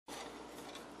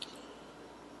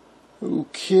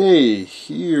Okay,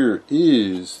 here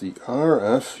is the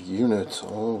RF unit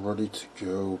all ready to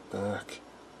go back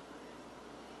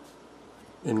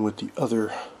in with the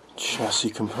other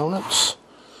chassis components.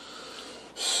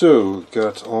 So,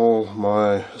 got all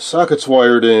my sockets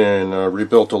wired in,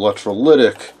 rebuilt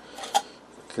electrolytic,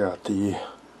 got the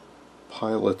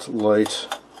pilot light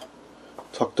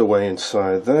tucked away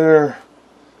inside there,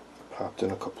 popped in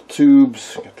a couple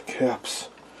tubes, got the caps.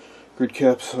 Grid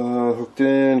caps hooked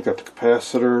in, got the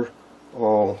capacitor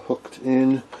all hooked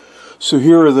in. So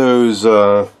here are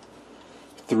those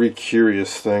three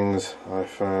curious things I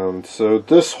found. So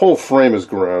this whole frame is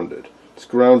grounded. It's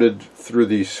grounded through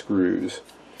these screws.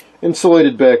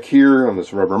 Insulated back here on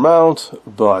this rubber mount,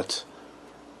 but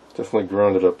definitely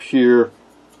grounded up here,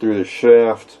 through the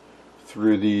shaft,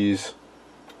 through these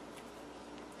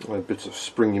bits of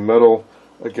springy metal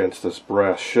against this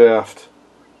brass shaft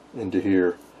into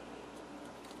here.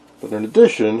 But in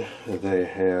addition, they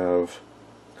have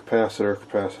capacitor.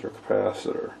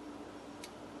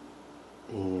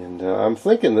 And I'm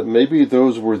thinking that maybe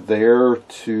those were there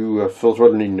to filter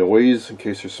out any noise in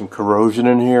case there's some corrosion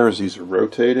in here as these are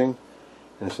rotating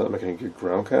and it's not making any good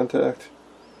ground contact.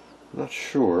 I'm not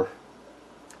sure.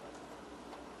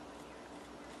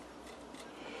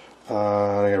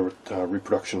 I got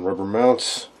reproduction rubber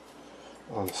mounts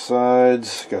on the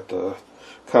sides. Got the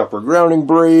copper grounding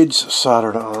braids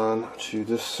soldered on to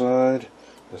this side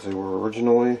as they were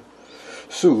originally.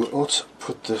 So let's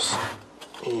put this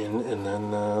in and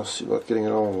then see about getting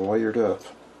it all wired up.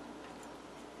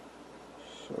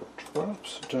 So it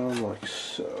drops down like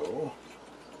so.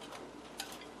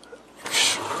 Make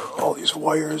sure all these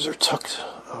wires are tucked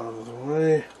out of the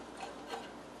way.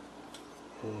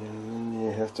 And then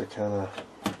you have to kind of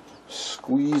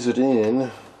squeeze it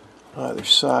in either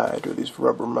side where these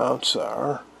rubber mounts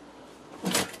are,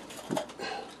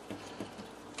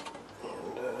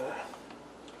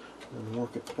 and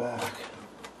work it back.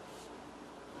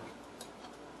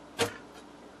 One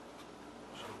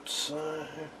side,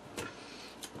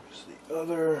 there's the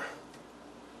other.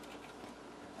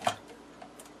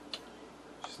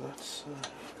 There's that side,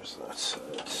 there's that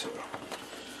side.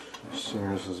 So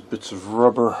there's those bits of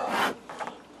rubber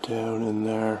down in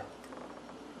there.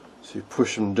 So you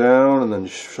push them down and then you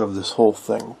shove this whole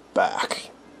thing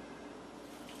back.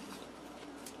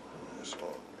 There's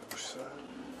one on the other side.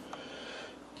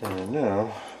 And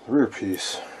now, the rear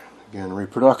piece. Again,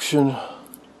 reproduction. And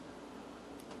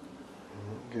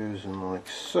it goes in like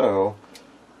so.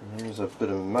 And there's a bit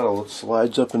of metal that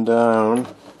slides up and down.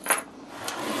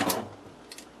 There's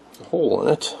a hole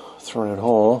in it, threaded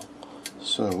hole.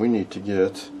 So we need to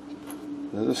get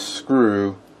this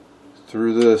screw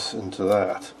through this into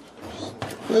that.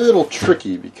 A little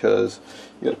tricky because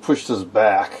you got to push this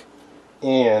back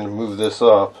and move this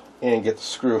up and get the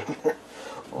screw in there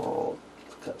all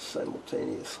kind of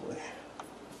simultaneously.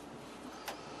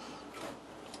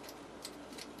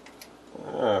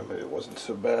 Maybe it wasn't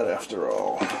so bad after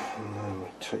all. And then we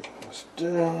tighten this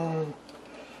down,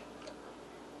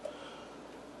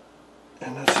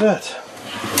 and that's it.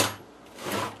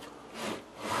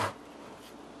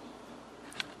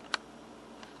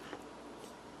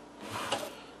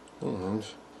 And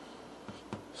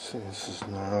see, this is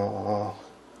now all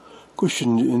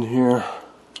cushioned in here.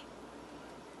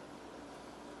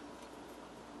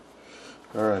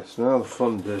 Alright, so now the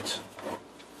fun bit.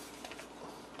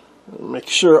 Make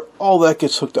sure all that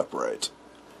gets hooked up right.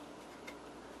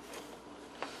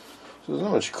 So there's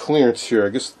not much clearance here. I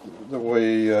guess the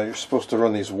way you're supposed to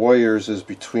run these wires is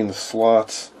between the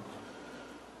slots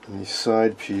and these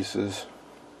side pieces.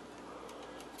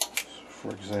 For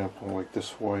example, like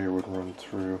this wire would run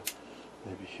through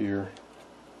maybe here.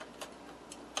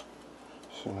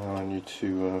 So now I need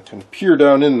to kind of peer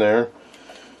down in there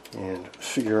and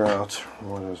figure out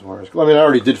where those wires go. I mean, I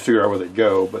already did figure out where they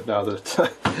go, but now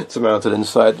that it's mounted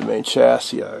inside the main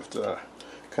chassis, I have to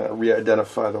kind of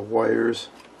re-identify the wires.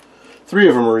 Three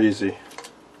of them are easy.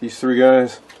 These three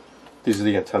guys, these are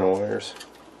the antenna wires.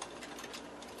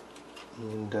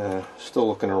 And still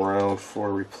looking around for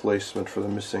a replacement for the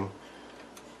missing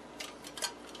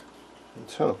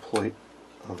antenna plate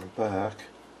on the back.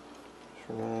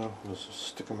 For now, we'll just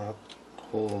stick them out the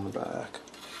hole in the back.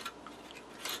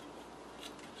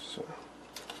 So,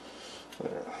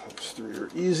 there, those three are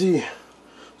easy.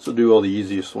 So do all the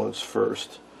easiest ones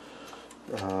first.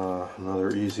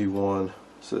 Another easy one.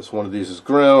 Says one of these is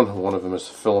ground, one of them is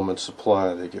filament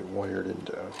supply. They get wired in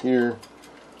down here.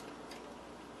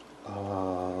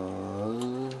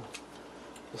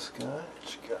 This guy,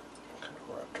 which got kind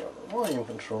of wrapped around the volume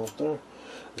control there.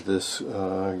 This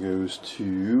goes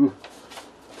to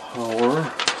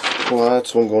power. flat,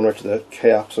 so I'm going right to that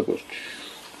cap, so it goes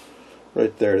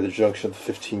right there to the junction of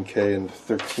the 15K and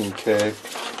the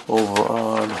 13K over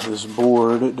on this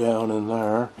board down in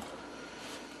there.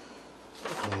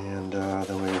 And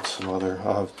then we get some other,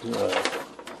 I'll have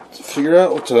to figure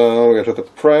out, we got to hook up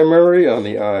the primary on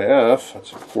the IF,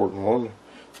 that's an important one.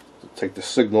 Take the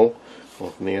signal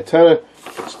from the antenna,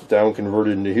 it's down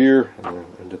converted into here, and then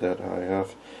into that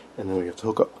IF, and then we have to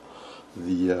hook up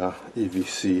the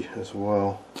AVC as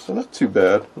well. So not too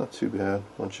bad, not too bad.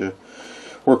 Once you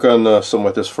work on something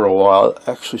like this for a while, it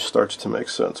actually starts to make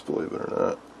sense, believe it or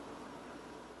not.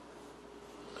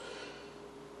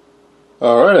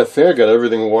 Alright, I think I got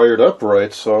everything wired up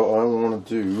right, so I want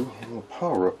to do a little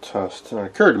power up test. And it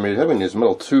occurred to me, having these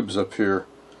metal tubes up here,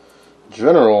 in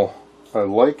general, I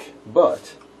like,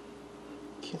 but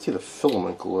I can't see the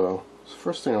filament glow. So the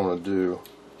first thing I want to do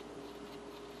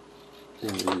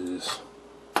is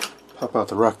pop out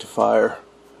the rectifier,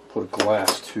 put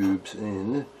glass tubes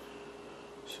in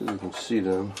so you can see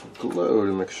them glow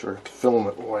to make sure I get the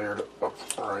filament wired up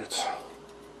right.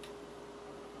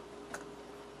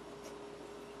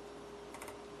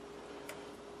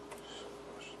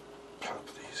 Pop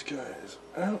these guys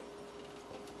out.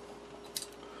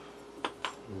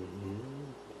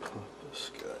 Pop this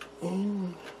guy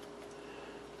in.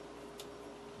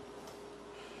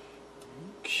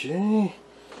 Okay.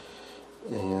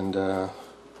 And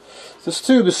this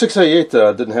tube, the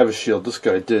 6A8 didn't have a shield. This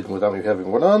guy did without me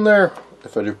having one on there.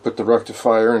 If I do put the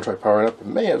rectifier and try powering up, it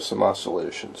may have some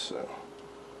oscillations. So,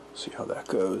 see how that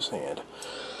goes. And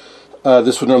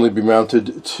this would normally be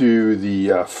mounted to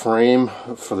the frame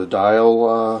for the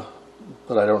dial,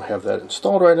 but I don't have that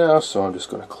installed right now, so I'm just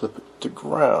going to clip it to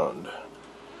ground.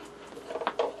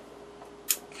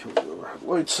 Kill the overhead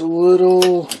lights a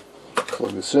little.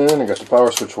 Plug this in. I got the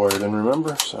power switch wired in,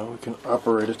 remember, so we can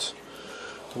operate it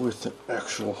with an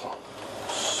actual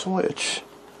switch.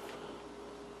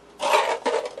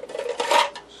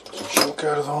 Get the junk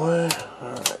out of the way.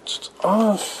 Alright, it's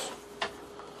off.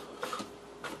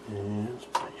 And it's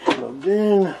plugged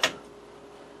in.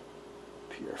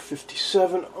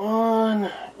 PR57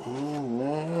 on. And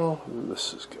now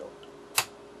this is going.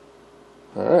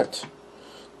 Alright.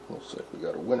 Looks like we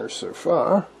got a winner so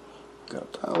far.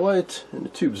 Got that light, and the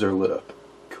tubes are lit up.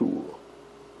 Cool.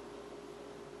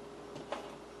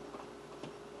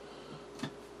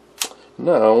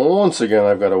 Now, once again,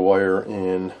 I've got to wire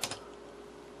in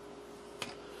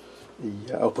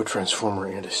the output transformer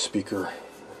and a speaker.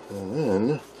 And then,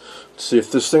 let's see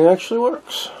if this thing actually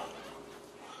works.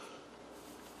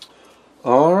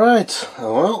 Alright,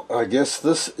 well, I guess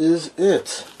this is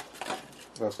it.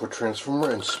 Output transformer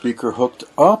and speaker hooked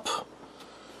up.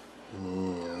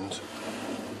 And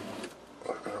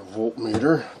I've got a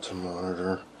voltmeter to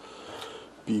monitor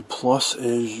B+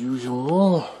 as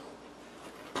usual.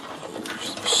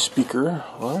 Here's the speaker.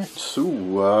 Alright,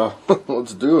 so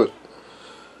let's do it.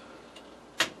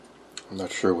 I'm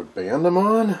not sure what band I'm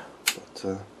on, but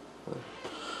let's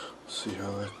see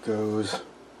how that goes.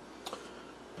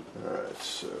 Alright,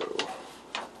 so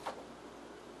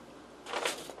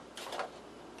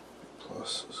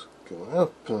plus is going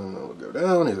up, and then we'll go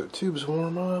down. Either tubes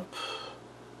warm up,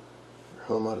 your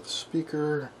home out of the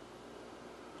speaker.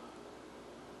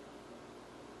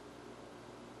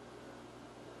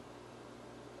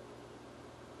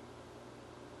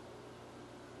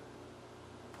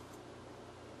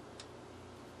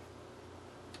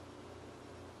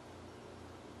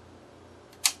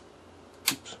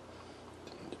 Oops,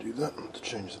 didn't need to do that. I have to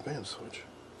change the band switch.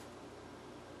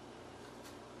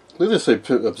 I believe they say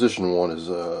position 1 is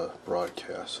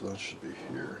broadcast, so that should be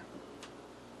here.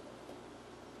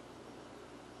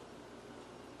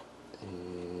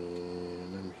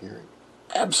 And I'm hearing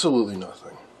absolutely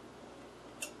nothing.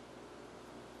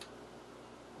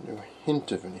 No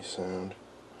hint of any sound.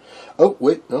 Oh,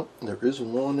 wait, no, there is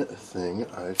one thing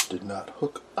I did not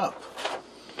hook up,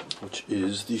 which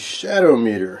is the shadow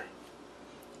meter.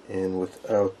 And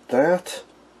without that,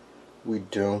 we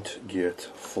don't get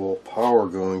full power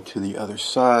going to the other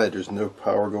side. There's no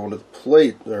power going to the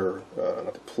plate, or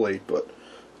not the plate, but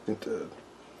I think the,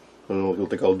 I don't know what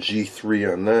they call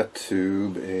G3 on that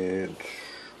tube, and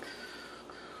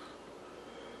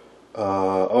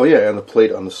oh yeah, and the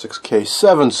plate on the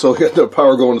 6K7. So we got no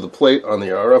power going to the plate on the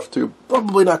RF tube.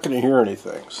 Probably not going to hear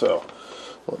anything. So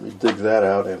let me dig that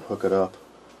out and hook it up.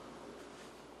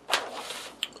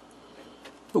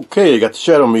 Okay, I got the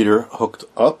shadow meter hooked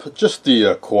up. Just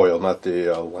the coil, not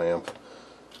the lamp.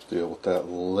 Deal with that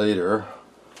later.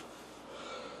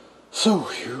 So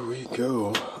here we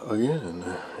go again.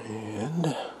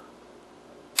 And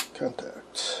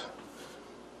contact.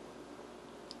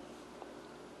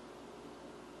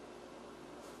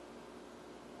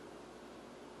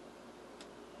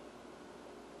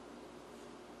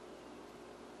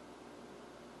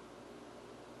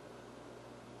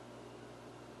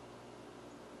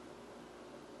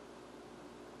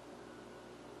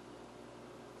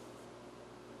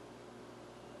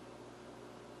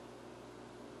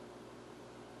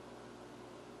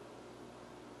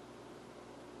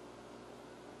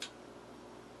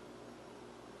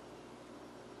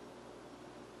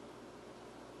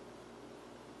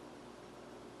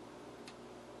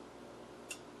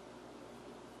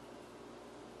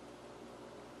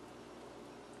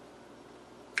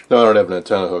 Now I don't have an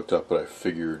antenna hooked up, but I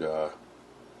figured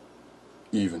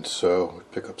even so, I'd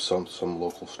pick up some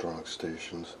local strong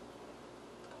stations.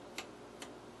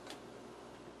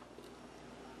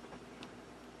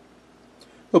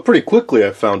 Well, pretty quickly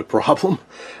I found a problem.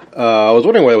 I was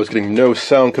wondering why I was getting no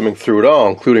sound coming through at all,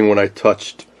 including when I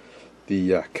touched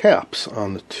the caps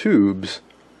on the tubes.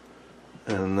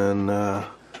 And then I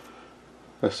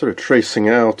started tracing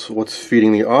out what's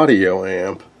feeding the audio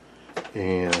amp,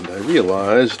 and I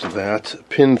realized that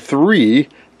pin 3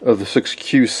 of the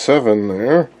 6Q7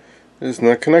 there is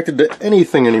not connected to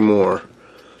anything anymore.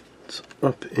 It's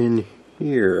up in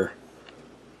here.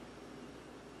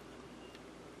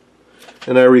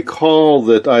 And I recall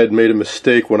that I had made a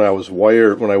mistake when I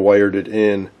wired it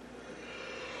in.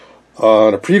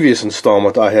 On a previous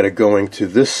installment, I had it going to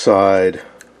this side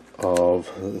of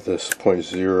this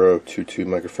 0.022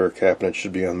 megafarad cap, and it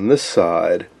should be on this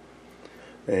side.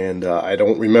 And I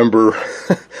don't remember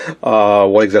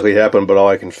what exactly happened, but all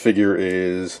I can figure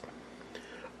is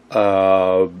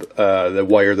the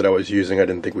wire that I was using I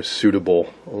didn't think was suitable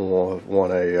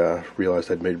when I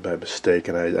realized I'd made my mistake,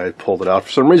 and I pulled it out.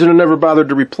 For some reason I never bothered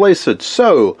to replace it,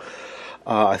 so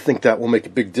I think that will make a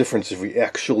big difference if we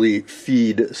actually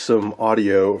feed some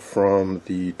audio from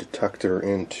the detector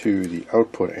into the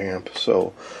output amp.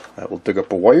 So I will dig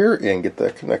up a wire and get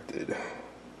that connected.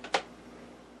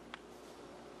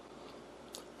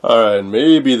 Alright,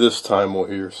 maybe this time we'll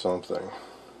hear something.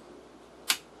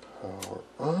 Power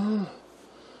on.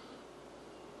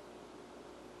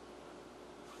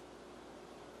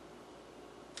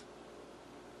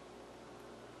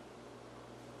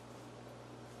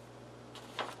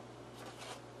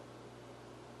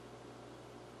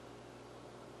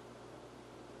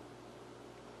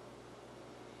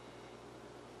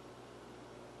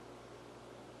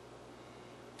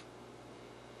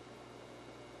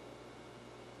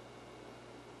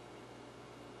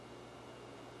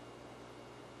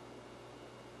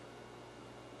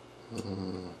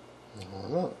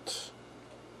 Not.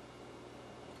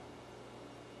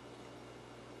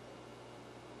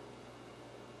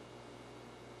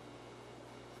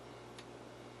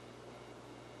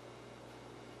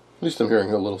 At least I'm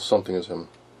hearing a little something as I'm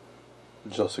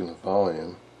adjusting the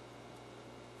volume.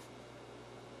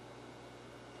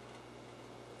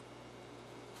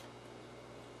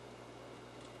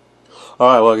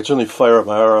 Alright, well I can certainly fire up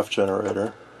my RF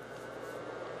generator.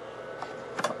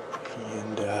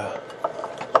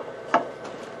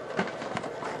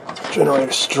 Generate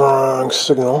a strong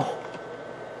signal.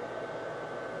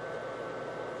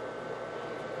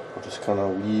 I'll just kind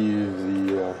of leave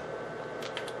the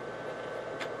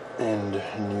end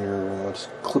near, I'll just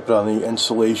clip it on the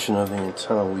insulation of the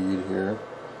antenna lead here.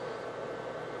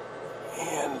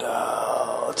 And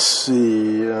let's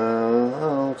see,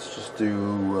 let's just do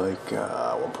like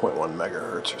 1.1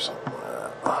 megahertz or something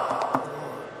like that.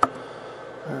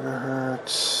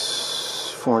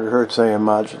 Megahertz, 400 hertz AM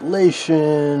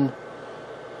modulation.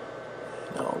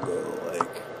 I'll go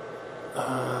like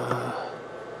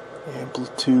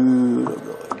amplitude, I'll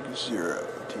go like 0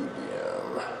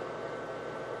 dBm.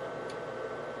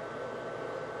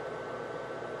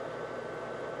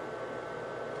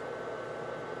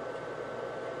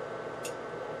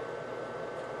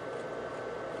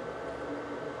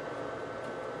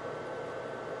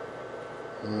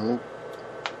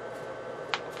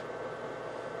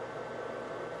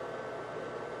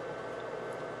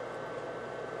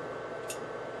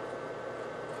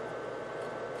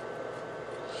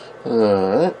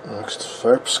 Alright, next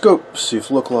fire up scope, see if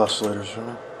local oscillators are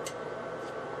running.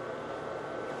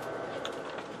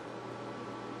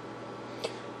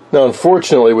 Now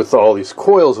unfortunately, with all these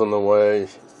coils in the way,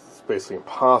 it's basically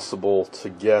impossible to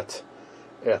get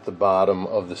at the bottom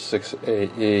of the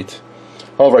 6A8.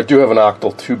 However, I do have an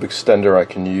octal tube extender I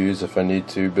can use if I need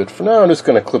to, but for now I'm just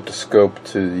going to clip the scope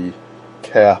to the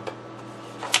cap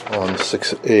on the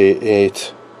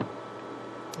 6A8.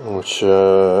 Which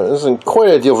isn't quite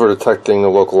ideal for detecting the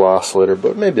local oscillator,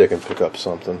 but maybe I can pick up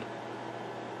something.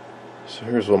 So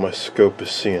here's what my scope is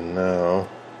seeing now.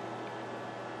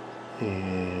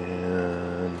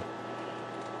 And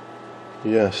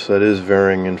yes, that is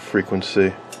varying in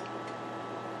frequency.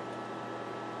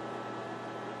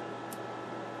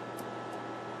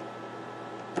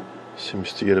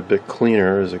 Seems to get a bit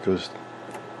cleaner as it goes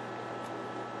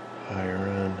higher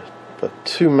end. About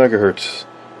 2 megahertz.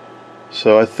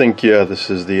 So I think, yeah, this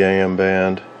is the AM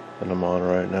band that I'm on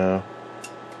right now.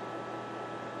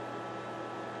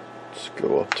 Let's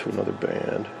go up to another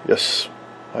band. Yes,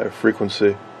 higher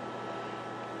frequency.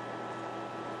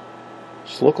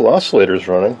 This local oscillator's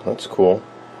running. That's cool.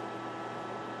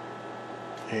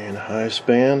 And highest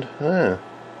band,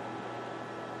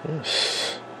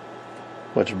 Yes.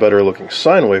 Much better looking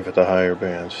sine wave at the higher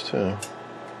bands too.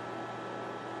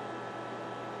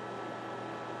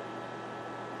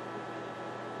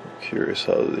 Curious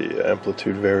how the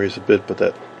amplitude varies a bit, but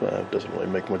that doesn't really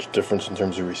make much difference in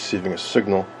terms of receiving a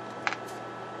signal.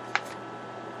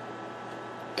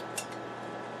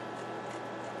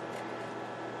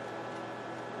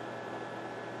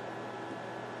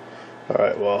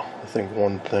 Alright, well, I think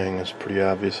one thing is pretty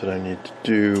obvious that I need to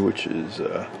do, which is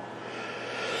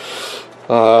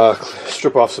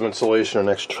strip off some insulation and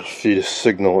extra feed a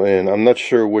signal in. I'm not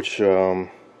sure which, let's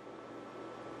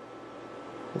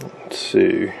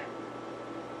see.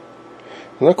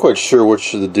 I'm not quite sure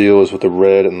which the deal is with the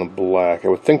red and the black. I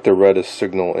would think the red is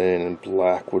signal in and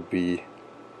black would be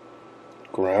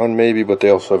ground maybe, but they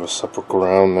also have a separate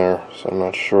ground there, so I'm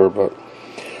not sure, but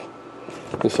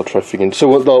I guess I'll try figuring. So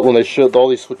when they show all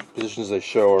these switch positions they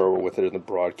show are with it in the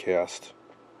broadcast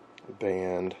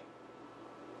band.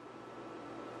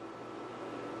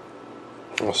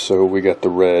 So we got the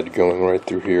red going right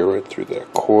through here, right through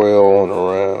that coil and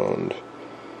around,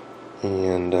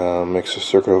 and makes a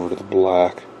circuit over to the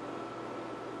black.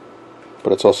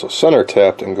 But it's also center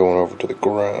tapped and going over to the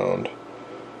ground.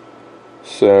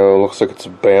 So it looks like it's a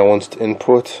balanced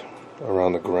input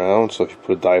around the ground. So if you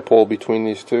put a dipole between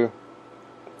these two,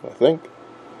 I think.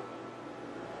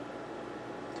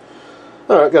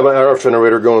 Alright, got my RF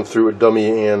generator going through a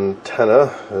dummy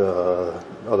antenna,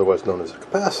 otherwise known as a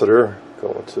capacitor,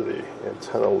 going to the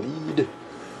antenna lead.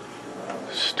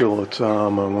 Still at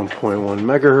 1.1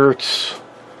 megahertz.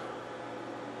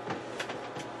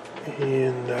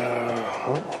 And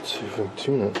well, let's see if we can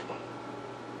tune it.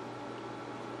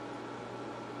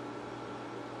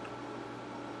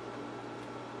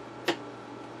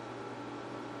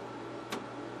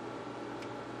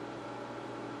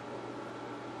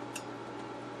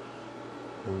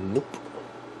 Nope.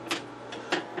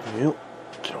 Yep.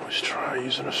 Can always try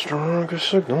using a stronger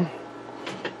signal.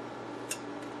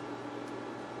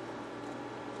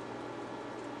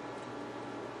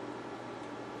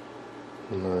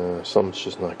 Something's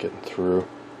just not getting through.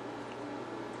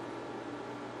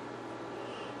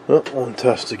 Well, one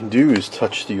test I can do is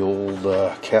touch the old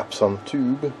caps on the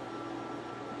tube.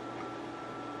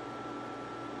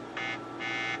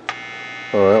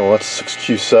 Alright, well that's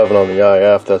 6Q7 on the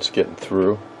IF, that's getting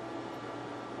through.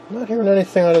 I'm not hearing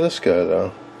anything out of this guy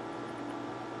though,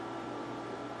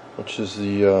 which is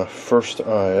the first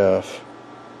IF.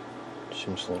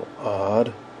 Seems a little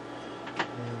odd.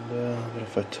 And what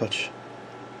if I touch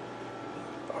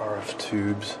RF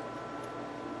tubes?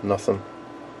 Nothing.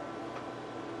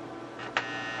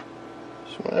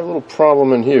 So I have a little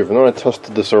problem in here, even though I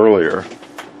tested this earlier.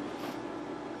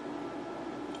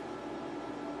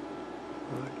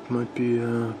 Might be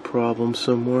a problem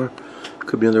somewhere.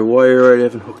 Could be under wire I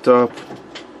haven't hooked up.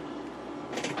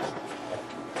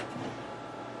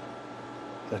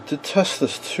 I did test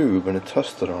this tube and it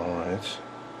tested alright.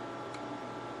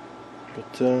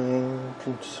 But I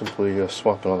can simply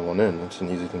swap another one in. That's an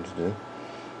easy thing to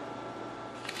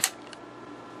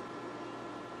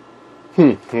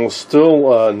do. Well,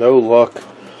 still no luck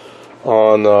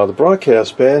on the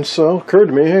broadcast band, so it occurred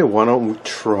to me, hey, why don't we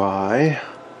try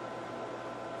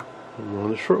one of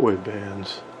the shortwave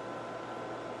bands.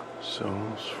 So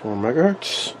it's 4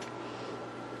 megahertz.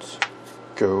 Let's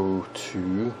go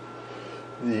to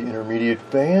the intermediate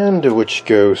band, which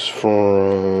goes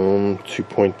from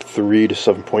 2.3 to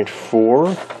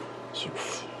 7.4. So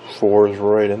 4 is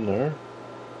right in there.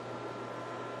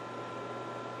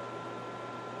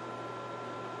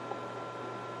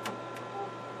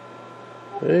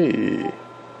 Hey,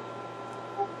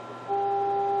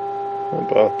 how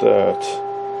about that?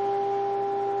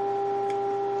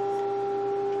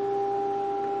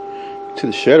 To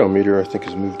the shadow meter, I think,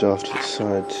 has moved off to the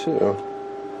side too.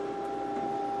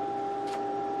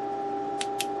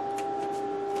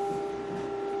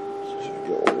 So we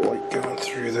got a light going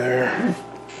through there.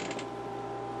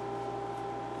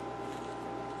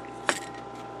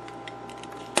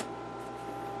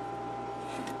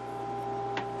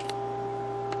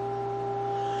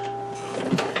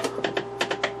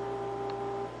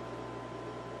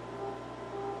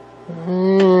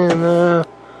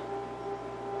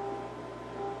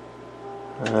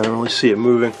 And I don't really see it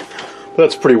moving. But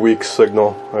that's a pretty weak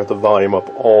signal. I have the volume up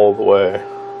all the way.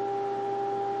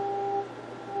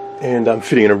 And I'm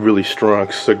feeding in a really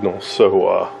strong signal,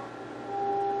 so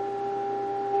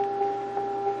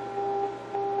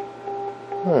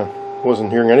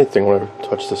wasn't hearing anything when I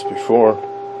touched this before.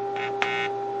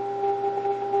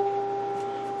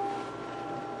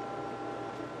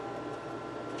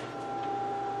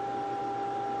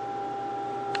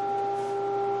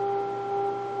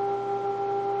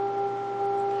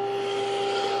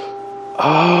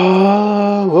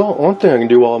 Well, one thing I can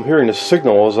do while I'm hearing the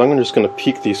signal is I'm just going to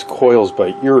peek these coils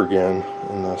by ear again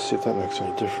and see if that makes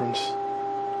any difference.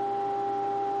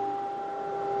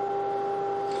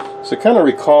 So I kind of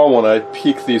recall when I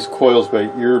peeked these coils by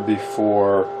ear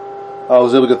before, I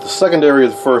was able to get the secondary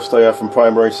of the first IF and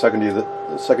primary secondary of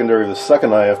the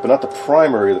second IF, but not the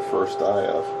primary of the first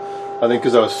IF. I think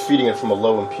because I was feeding it from a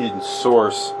low impedance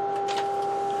source.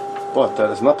 But that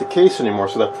is not the case anymore,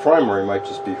 so that primary might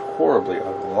just be horribly out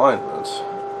of alignment. So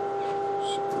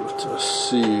to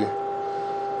see,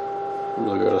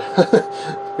 really gotta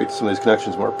make some of these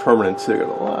connections more permanent too. Got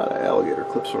a lot of alligator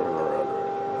clips running around right now.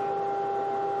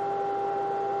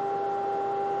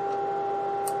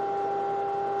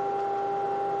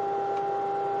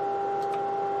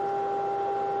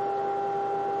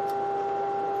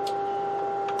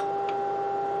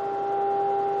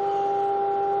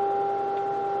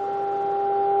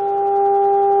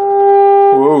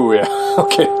 Oh yeah,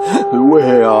 okay,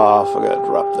 way off. I gotta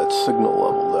drop that signal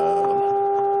level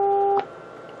down.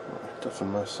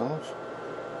 Deafen myself.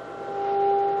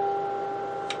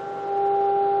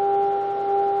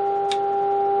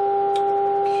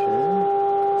 Okay.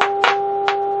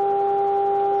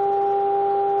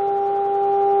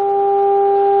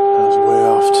 That was way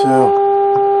off too.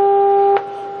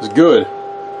 It's good. I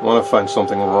want to find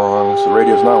something wrong. So the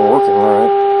radio's not working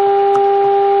right.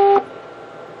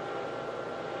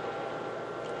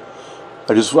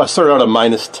 I started out at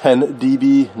minus 10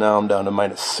 dB, now I'm down to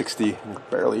minus 60. You can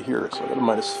barely hear it, so I got a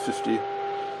minus 50.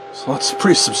 So that's a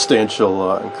pretty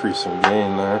substantial increase in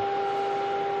gain there.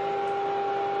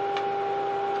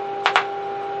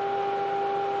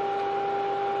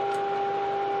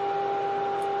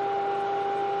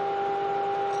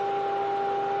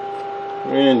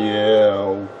 And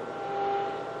yeah,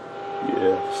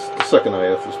 the second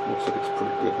IF looks like it's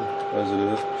pretty good as it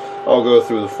is. I'll go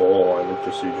through the full alignment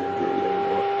procedure and do everything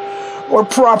more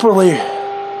properly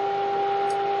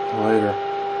later.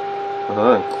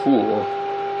 Cool.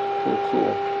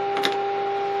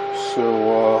 So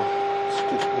let's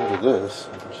get rid of this.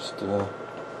 Just I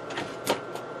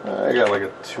got like a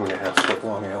 2.5 foot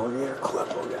long alligator clip.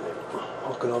 I'll get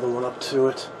hook another one up to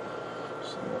it.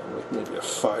 So like maybe a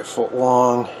 5 foot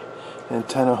long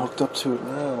antenna hooked up to it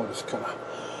now. I'll just kind of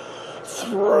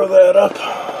throw that up.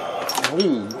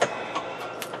 Ooh.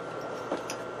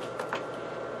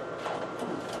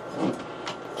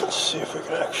 Let's see if we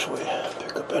can actually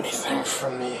pick up anything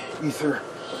from the ether.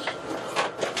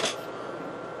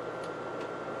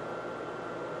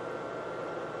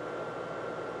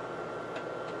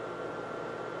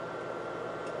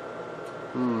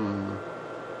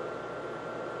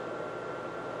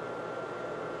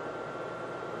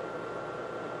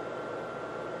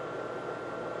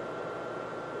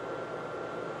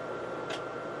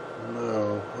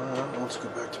 No. Let's go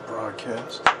back to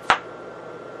broadcast.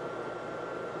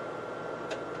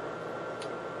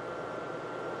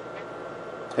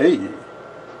 Hey.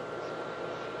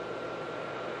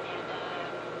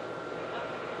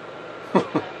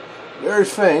 Very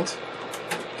faint.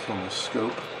 Kill my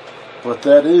scope. But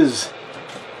that is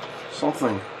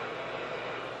something.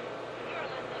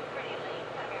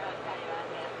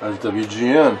 That's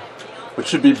WGN. Which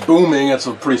should be booming. That's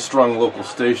a pretty strong local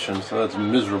station, so that's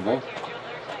miserable.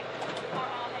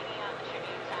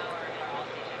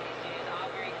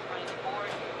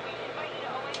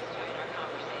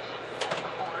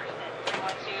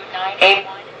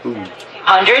 Ooh.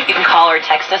 100. You can call or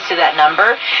text us to that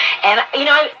number. And you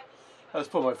know, I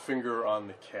just put my finger on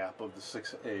the cap of the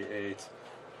 6A8.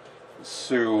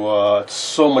 So it's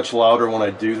so much louder when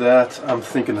I do that. I'm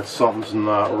thinking that something's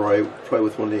not right, probably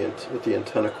with one of the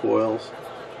antenna coils,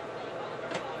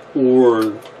 or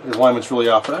the alignment's really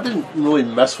off. But I didn't really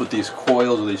mess with these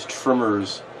coils or these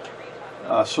trimmers.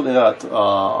 Certainly not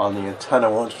on the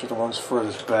antenna ones, which are the ones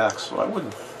furthest back. So I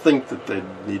wouldn't think that they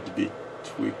need to be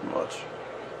tweaked much.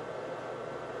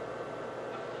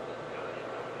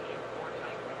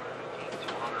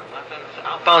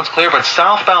 Outbound's clear, but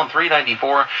southbound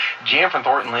 394, jam from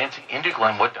Thornton Lansing into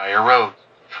Glenwood Dyer Road.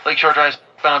 Lakeshore Drive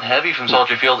southbound heavy from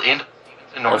Soldier Field into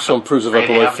Stevenson North. Also improves if I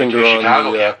put my finger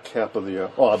on the cap of the.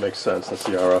 Oh, that makes sense. That's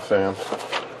the RF amp.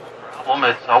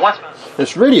 Problem is westbound.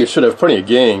 This radio should have plenty of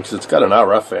gain because it's got an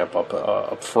RF amp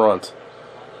up front.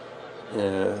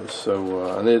 Yeah.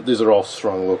 So and these are all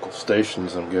strong local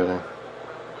stations I'm getting.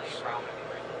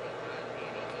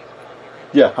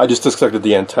 Yeah, I just disconnected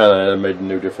the antenna and it made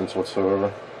no difference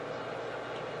whatsoever.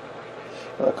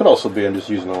 It could also be I'm just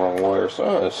using the wrong wire, so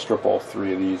I'm going to strip all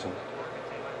three of these and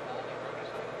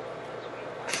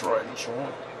try each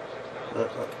one. That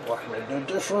black made no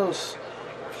difference.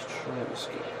 Let's try this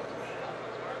guy.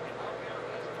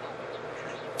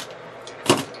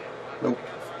 Nope.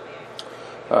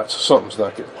 Alright, so something's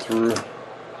not getting through.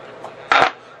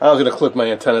 I was going to clip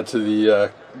my antenna to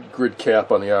the grid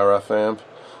cap on the RF amp.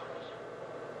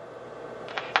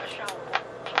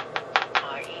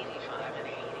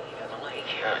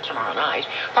 Tomorrow night,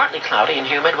 partly cloudy and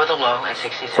humid with a low at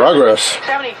 67. Progress.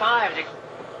 75 degrees.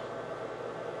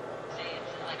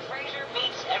 Like Frasier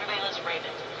meets Everybody Loves Raymond.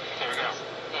 There we go.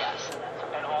 Yes.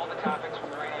 And all the topics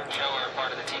from the radio show are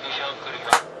part of the TV show, including...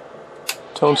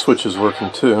 Tone switch is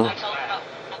working too.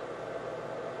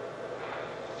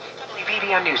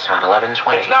 WBB on News on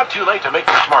 1120. It's not too late to make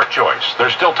the smart choice.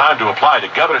 There's still time to apply to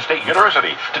Governor State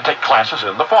University to take classes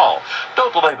in the fall.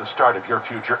 Don't delay the start of your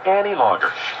future any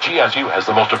longer. GSU has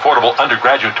the most affordable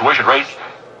undergraduate tuition rate.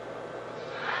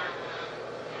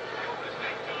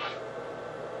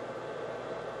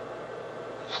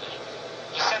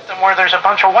 He sent them where there's a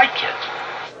bunch of white kids.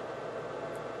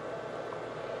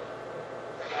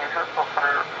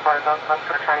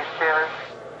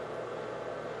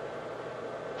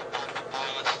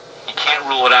 You can't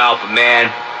rule it out, but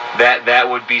man, that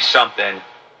would be something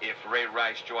if Ray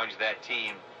Rice joins that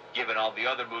team, given all the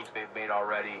other moves they've made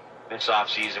already this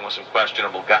offseason with some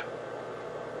questionable guys.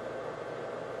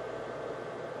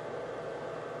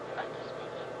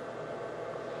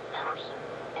 Person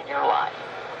in your life.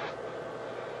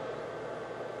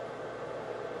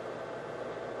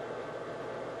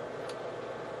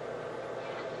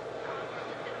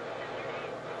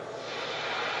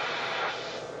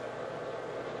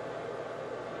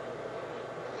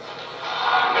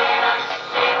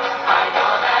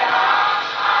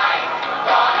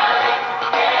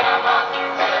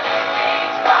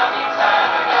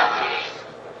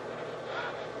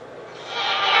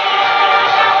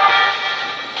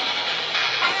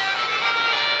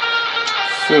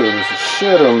 So, there's a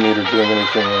shadow meter doing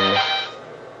anything there?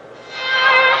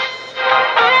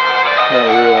 Not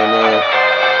really, no.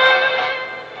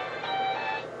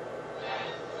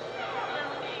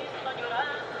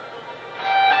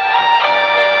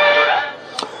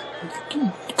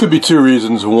 Could be two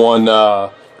reasons. One,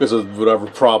 because of whatever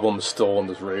problem is still on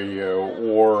this radio,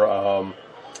 or I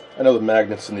know the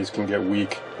magnets in these can get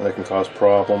weak and they can cause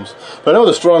problems. But I know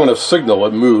the strong enough signal,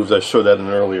 it moves. I showed that in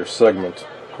an earlier segment.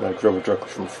 And I drove it directly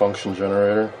from a function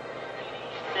generator.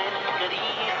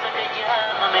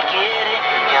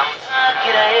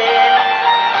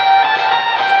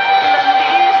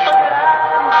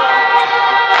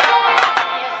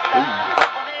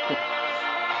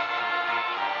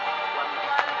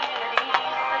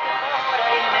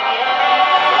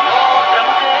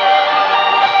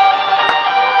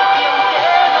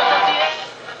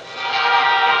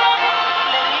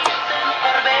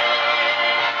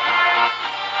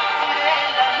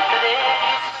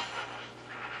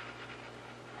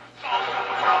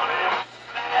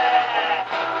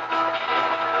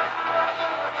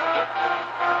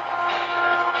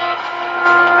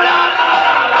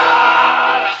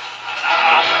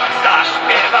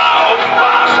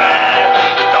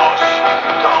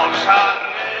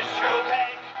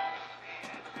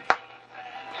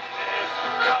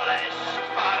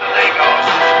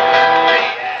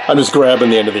 I'm just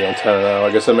grabbing the end of the antenna now.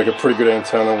 I guess I make a pretty good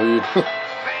antenna lead.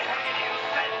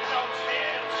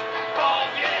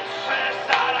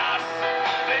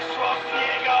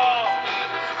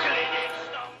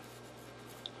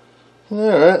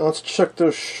 Alright, let's check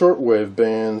those shortwave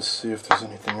bands, see if there's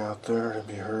anything out there to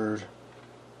be heard.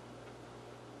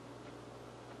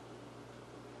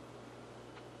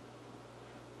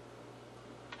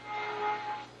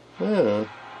 Yeah.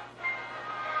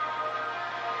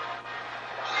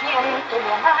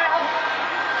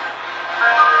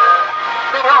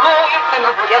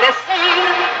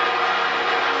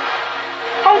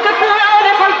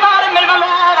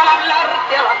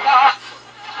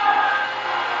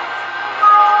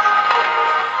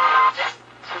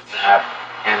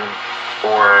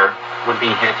 Or would be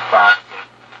hit by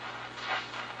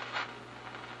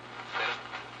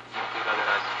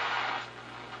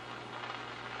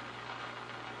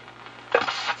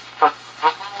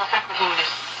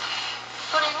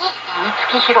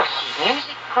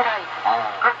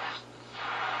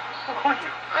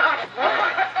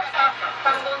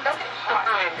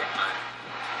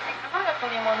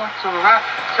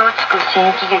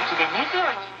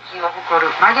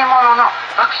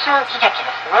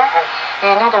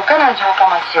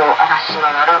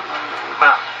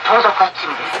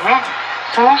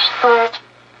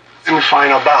in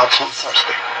final bouts on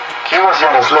Thursday. Kim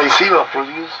Siva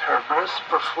produced her best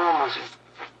performance in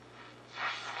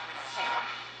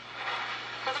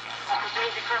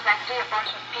Because I see a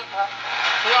bunch of people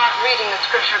not reading the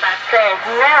scripture that says,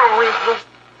 now is the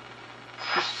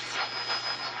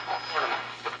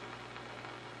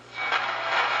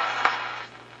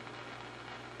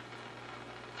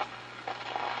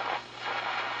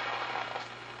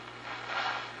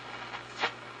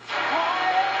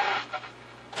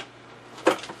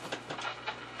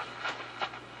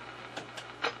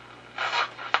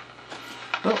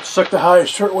suck the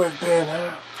highest shortwave band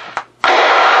out.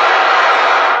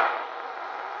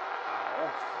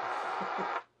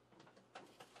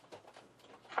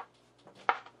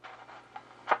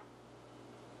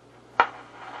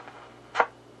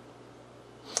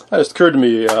 That just occurred to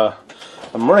me,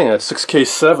 I'm running that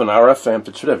 6K7 RF amp.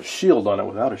 It should have a shield on it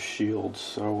without a shield,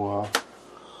 so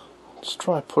let's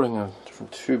try putting a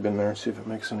different tube in there and see if it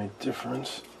makes any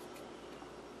difference.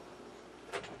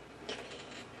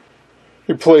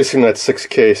 Replacing that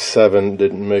 6K7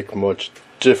 didn't make much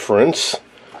difference,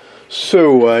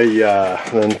 so I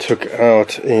then took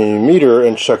out a meter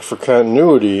and checked for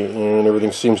continuity, and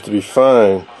everything seems to be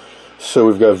fine. So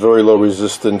we've got very low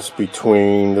resistance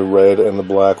between the red and the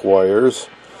black wires.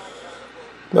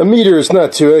 The meter is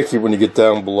not too accurate when you get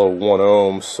down below 1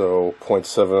 ohm, so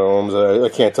 0.7 ohms. I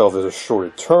can't tell if there's a short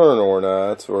return or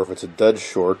not, or if it's a dead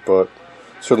short, but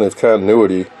certainly have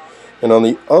continuity. And on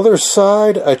the other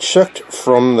side, I checked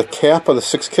from the cap of the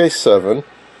 6K7,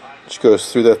 which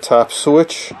goes through that top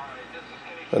switch,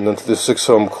 and then to the 6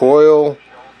 ohm coil,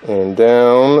 and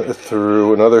down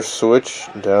through another switch,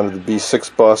 down to the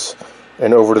B6 bus,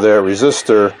 and over to that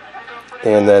resistor,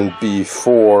 and then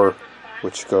B4,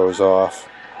 which goes off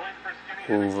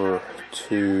over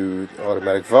to the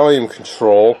automatic volume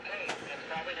control,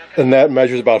 and that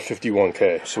measures about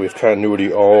 51K, so we have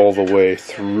continuity all the way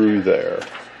through there.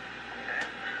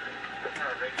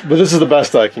 But this is the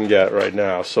best I can get right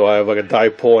now, so I have like a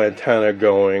dipole antenna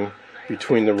going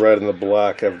between the red and the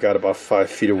black. I've got about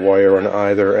 5 feet of wire on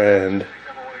either end.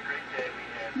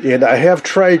 And I have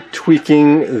tried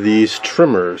tweaking these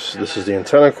trimmers. This is the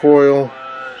antenna coil.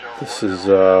 This is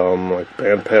like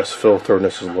bandpass filter, and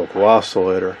this is a local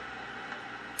oscillator.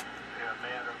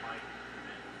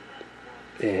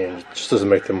 And it just doesn't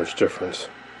make that much difference.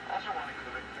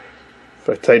 If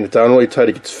I tighten it down really tight,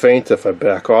 it gets faint. If I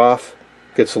back off,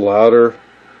 it gets louder.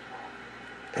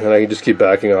 And I can just keep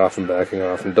backing off, and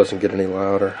it doesn't get any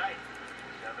louder.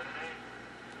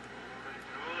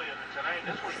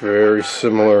 Very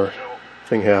similar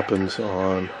thing happens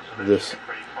on this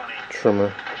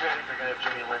trimmer.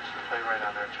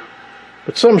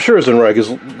 But something sure isn't right,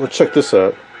 because let's check this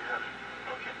out.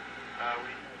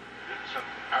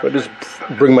 If I just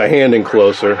bring my hand in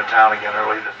closer,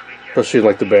 especially in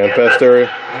like the bandpass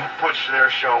area,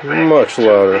 much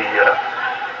louder.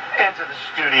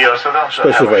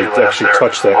 Especially if I actually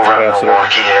touch that capacitor.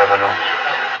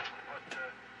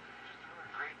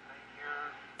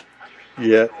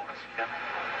 Yeah.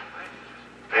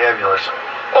 Fabulous.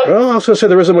 Well, I was going to say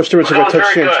there isn't much difference if I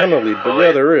touch the antenna lead, but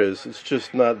yeah, there is. It's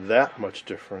just not that much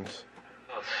difference.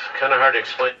 It's kind of hard to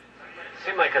explain. It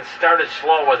seemed like it started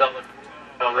slow with all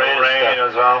the rain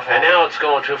was awful, and now it's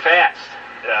going too fast.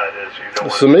 Yeah, it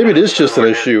is. So maybe it is just an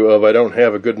issue of I don't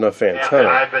have a good enough antenna.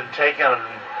 I've been taking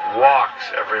walks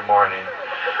every morning,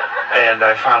 and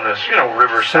I found this,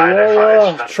 riverside. So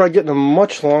I'll try getting a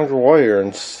much longer wire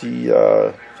and see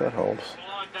if that helps.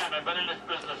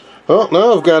 Well,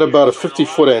 now I've got about a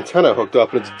 50-foot antenna hooked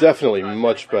up, and it's definitely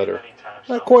much better.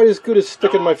 Not quite as good as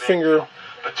sticking my finger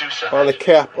on the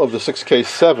cap of the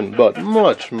 6K7, but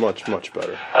much, much, much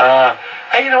better.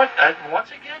 Hey, you know what? Once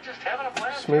again, just having a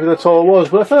blast. So maybe that's all it was,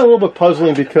 but I found it a little bit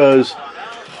puzzling because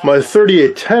my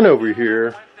 3810 over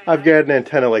here, I've got an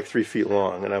antenna like 3 feet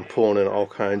long, and I'm pulling in all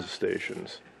kinds of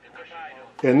stations.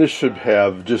 And this should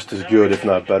have just as good, if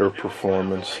not better,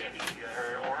 performance.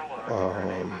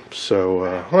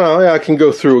 Well, yeah, I can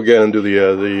go through again and do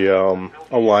the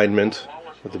alignment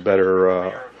with a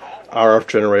better RF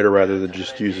generator rather than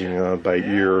just using by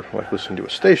ear, like listening to a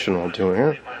station while doing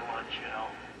it.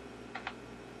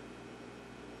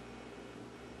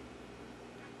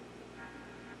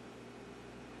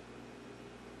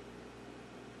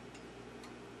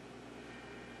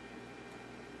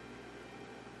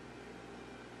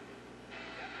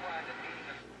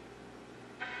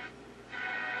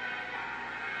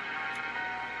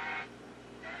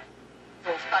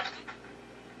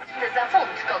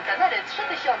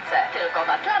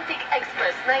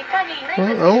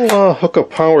 I'll hook up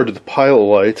power to the pilot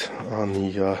light on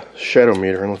the shadow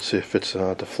meter, and let's see if it's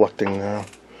deflecting now.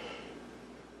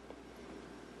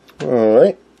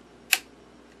 Alright.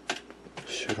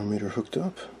 Shadow meter hooked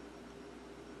up.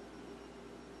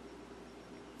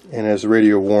 And as the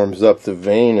radio warms up, the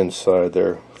vane inside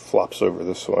there flops over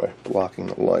this way, blocking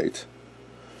the light.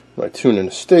 When I tune in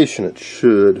a station, it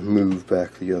should move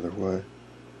back the other way.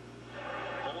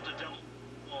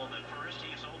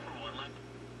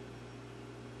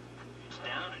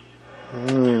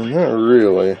 Not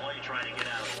really.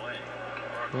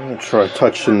 I'm going to try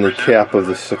touching the cap of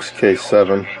the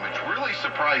 6K7. Really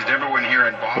surprised everyone here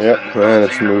in Boston. Yep, and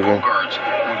it's moving.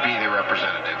 Would be the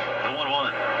representative.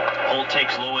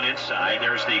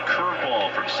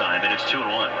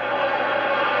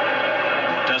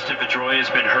 Troy has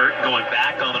been hurt, going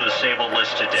back on the disabled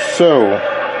list today. So,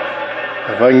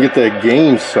 if I can get that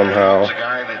gain somehow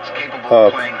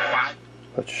up,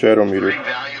 that shadow meter,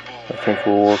 I think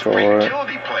we'll work all right.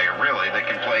 Utility player, really, that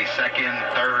can play second,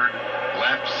 third,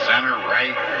 left, center,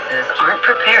 right. Aren't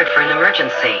prepared for an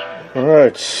emergency.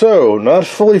 Alright, so, not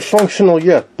fully functional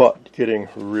yet, but getting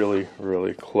really,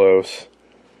 really close.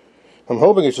 I'm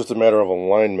hoping it's just a matter of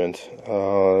alignment.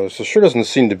 So sure doesn't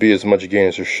seem to be as much gain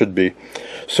as there should be.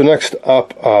 So next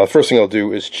up, first thing I'll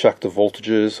do is check the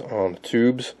voltages on the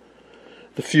tubes.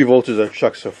 The few voltages I've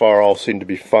checked so far all seem to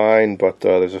be fine, but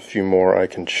there's a few more I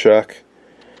can check.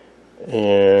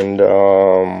 And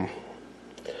I'll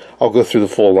go through the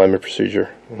full alignment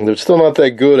procedure. And if it's still not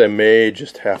that good, I may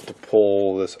just have to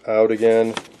pull this out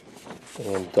again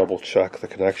and double check the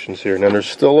connections here. And then there's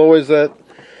still always that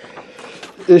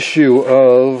issue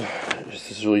of, is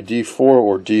this really D4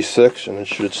 or D6, and it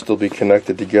should still be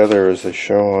connected together as they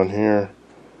show on here.